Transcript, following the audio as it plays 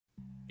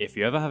If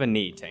you ever have a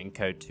need to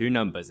encode two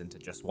numbers into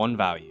just one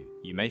value,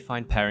 you may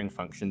find pairing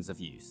functions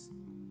of use.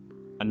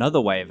 Another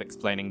way of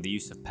explaining the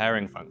use of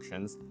pairing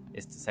functions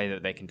is to say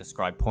that they can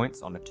describe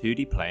points on a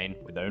 2D plane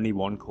with only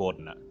one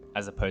coordinate,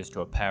 as opposed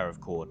to a pair of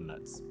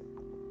coordinates.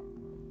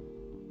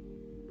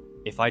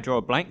 If I draw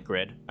a blank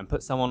grid and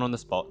put someone on the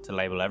spot to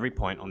label every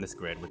point on this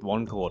grid with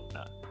one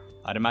coordinate,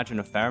 I'd imagine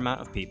a fair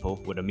amount of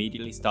people would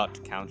immediately start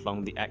to count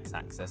along the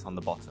x-axis on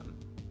the bottom.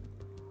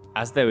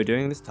 As they were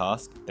doing this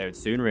task, they would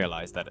soon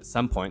realise that at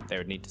some point they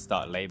would need to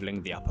start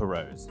labelling the upper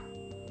rows.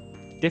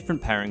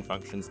 Different pairing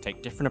functions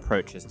take different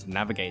approaches to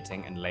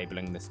navigating and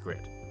labelling this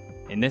grid.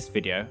 In this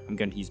video, I'm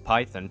going to use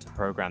Python to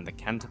program the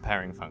Cantor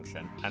pairing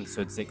function and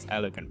Szudzik's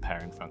elegant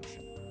pairing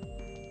function.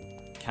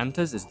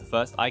 Cantor's is the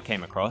first I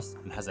came across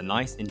and has a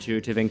nice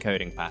intuitive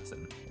encoding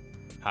pattern.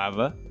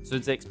 However,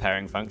 Szudzik's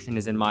pairing function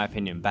is in my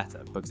opinion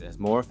better because it has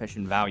more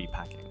efficient value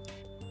packing.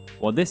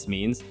 What this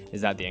means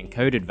is that the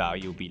encoded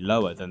value will be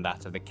lower than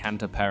that of the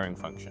Cantor pairing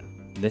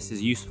function. This is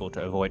useful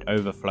to avoid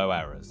overflow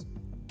errors.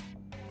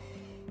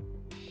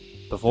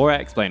 Before I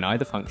explain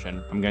either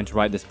function, I'm going to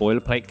write this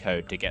boilerplate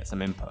code to get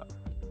some input.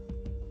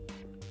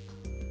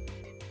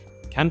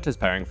 Cantor's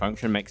pairing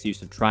function makes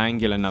use of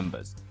triangular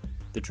numbers.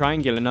 The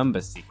triangular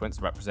numbers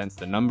sequence represents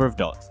the number of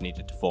dots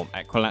needed to form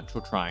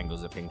equilateral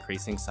triangles of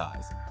increasing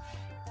size.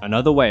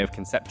 Another way of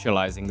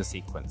conceptualizing the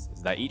sequence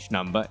is that each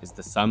number is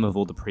the sum of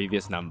all the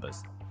previous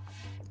numbers.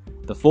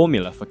 The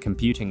formula for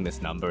computing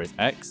this number is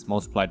x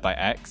multiplied by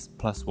x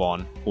plus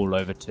 1 all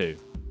over 2.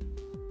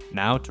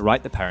 Now, to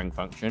write the pairing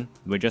function,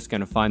 we're just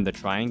going to find the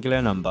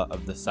triangular number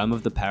of the sum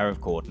of the pair of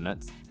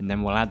coordinates, and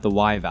then we'll add the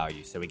y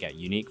value so we get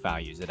unique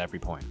values at every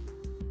point.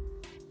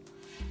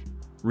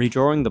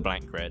 Redrawing the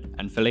blank grid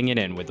and filling it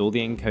in with all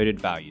the encoded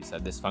values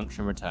that this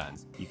function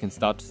returns, you can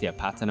start to see a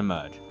pattern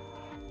emerge.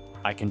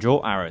 I can draw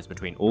arrows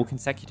between all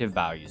consecutive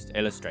values to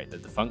illustrate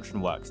that the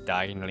function works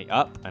diagonally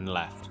up and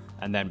left,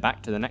 and then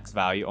back to the next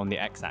value on the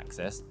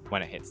x-axis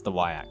when it hits the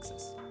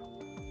y-axis.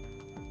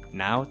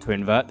 Now, to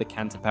invert the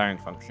Cantor pairing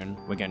function,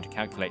 we're going to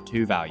calculate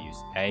two values,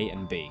 a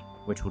and b,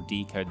 which will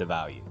decode the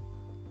value.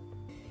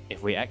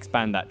 If we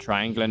expand that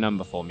triangular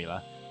number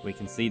formula, we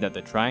can see that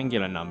the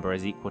triangular number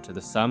is equal to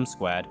the sum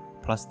squared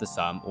plus the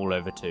sum all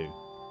over 2.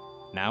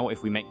 Now,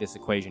 if we make this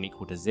equation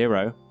equal to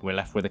 0, we're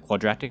left with a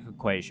quadratic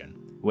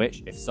equation,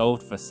 which, if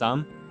solved for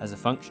sum as a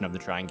function of the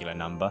triangular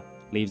number,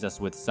 leaves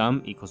us with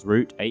sum equals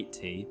root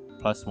 8t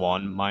plus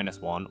 1 minus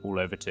 1 all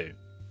over 2.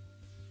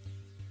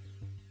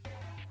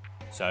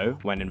 So,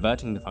 when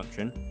inverting the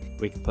function,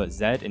 we can put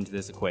z into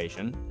this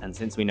equation, and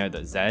since we know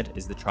that z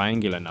is the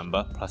triangular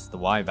number plus the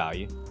y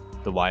value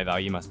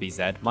must be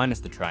z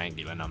minus the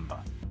triangular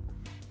number.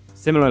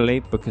 Similarly,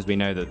 because we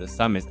know that the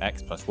sum is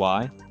x plus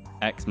y,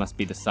 x must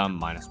be the sum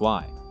minus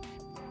y.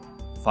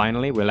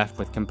 Finally, we're left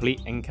with complete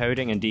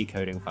encoding and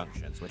decoding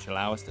functions, which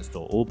allow us to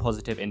store all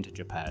positive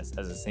integer pairs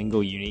as a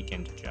single unique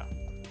integer.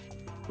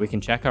 We can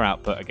check our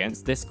output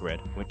against this grid,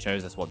 which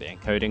shows us what the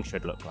encoding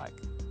should look like.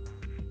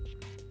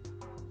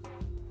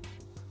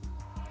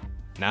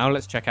 Now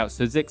let's check out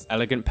Szudzik's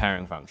elegant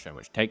pairing function,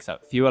 which takes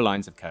up fewer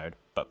lines of code,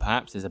 but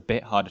perhaps is a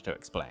bit harder to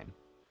explain.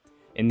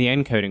 In the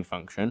encoding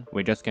function,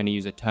 we're just going to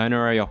use a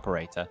ternary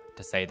operator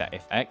to say that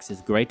if x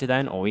is greater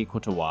than or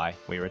equal to y,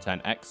 we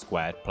return x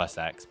squared plus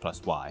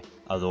y,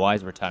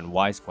 otherwise return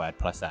y squared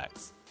plus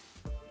x.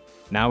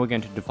 Now we're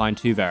going to define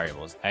two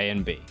variables, a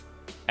and b.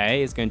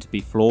 A is going to be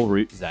floor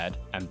root z,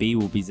 and b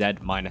will be z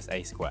minus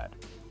a squared.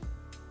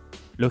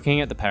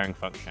 Looking at the pairing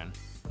function,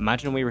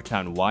 imagine we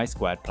return y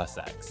squared plus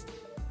x.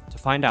 To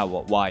find out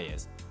what y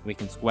is, we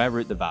can square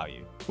root the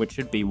value, which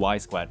should be y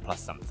squared plus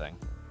something,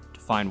 to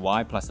find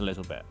y plus a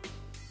little bit.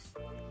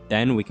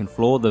 Then we can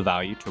floor the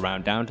value to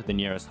round down to the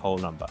nearest whole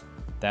number,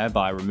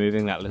 thereby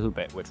removing that little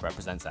bit which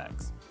represents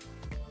x.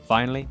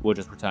 Finally, we'll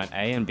just return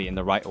a and b in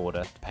the right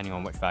order depending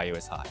on which value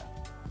is higher.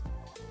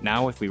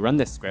 Now if we run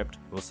this script,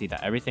 we'll see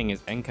that everything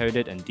is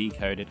encoded and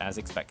decoded as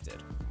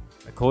expected.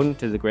 According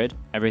to the grid,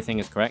 everything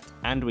is correct,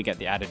 and we get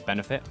the added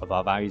benefit of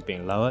our values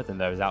being lower than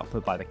those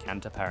output by the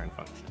Cantor pairing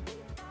function.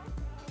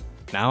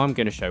 Now I'm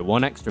going to show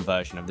one extra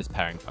version of this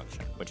pairing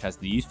function, which has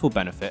the useful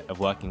benefit of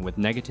working with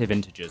negative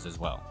integers as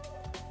well.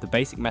 The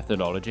basic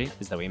methodology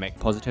is that we make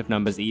positive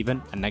numbers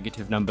even and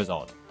negative numbers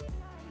odd.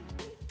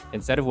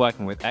 Instead of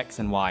working with x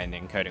and y in the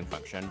encoding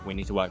function, we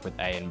need to work with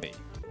a and b.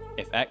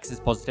 If x is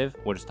positive,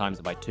 we'll just times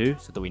it by 2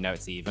 so that we know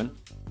it's even.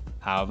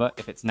 However,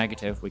 if it's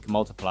negative, we can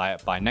multiply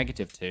it by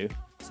negative 2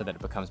 so that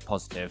it becomes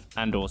positive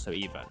and also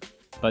even,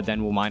 but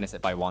then we'll minus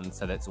it by 1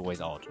 so that it's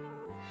always odd.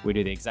 We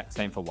do the exact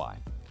same for y.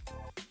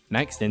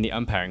 Next, in the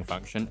unpairing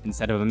function,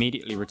 instead of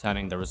immediately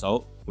returning the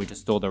result, we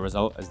just store the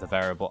result as the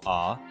variable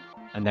r,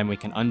 and then we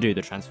can undo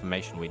the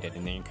transformation we did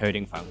in the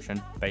encoding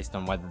function based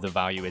on whether the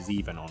value is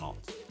even or not.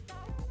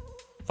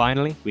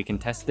 Finally, we can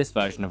test this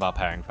version of our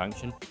pairing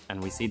function,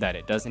 and we see that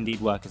it does indeed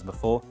work as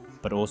before,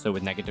 but also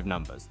with negative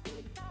numbers.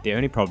 The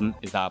only problem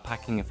is that our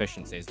packing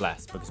efficiency is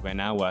less because we're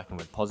now working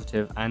with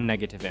positive and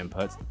negative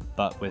inputs,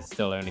 but with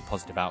still only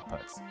positive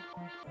outputs.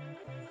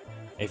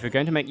 If you're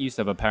going to make use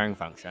of a pairing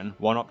function,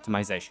 one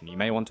optimization you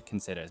may want to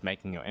consider is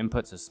making your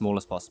inputs as small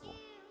as possible.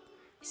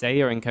 Say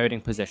you're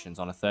encoding positions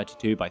on a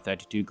 32 by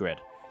 32 grid,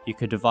 you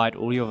could divide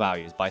all your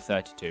values by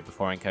 32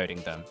 before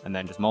encoding them and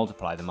then just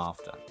multiply them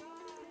after.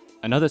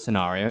 Another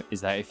scenario is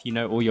that if you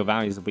know all your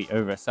values will be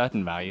over a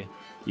certain value,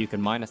 you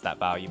can minus that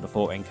value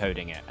before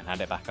encoding it and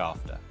add it back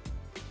after.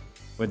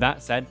 With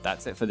that said,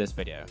 that's it for this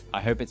video.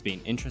 I hope it's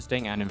been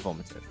interesting and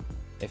informative.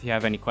 If you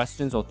have any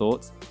questions or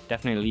thoughts,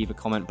 definitely leave a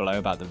comment below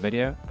about the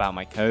video, about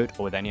my code,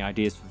 or with any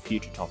ideas for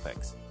future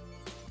topics.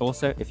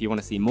 Also, if you want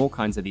to see more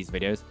kinds of these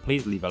videos,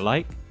 please leave a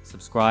like,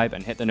 subscribe,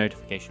 and hit the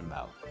notification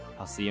bell.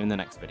 I'll see you in the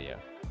next video.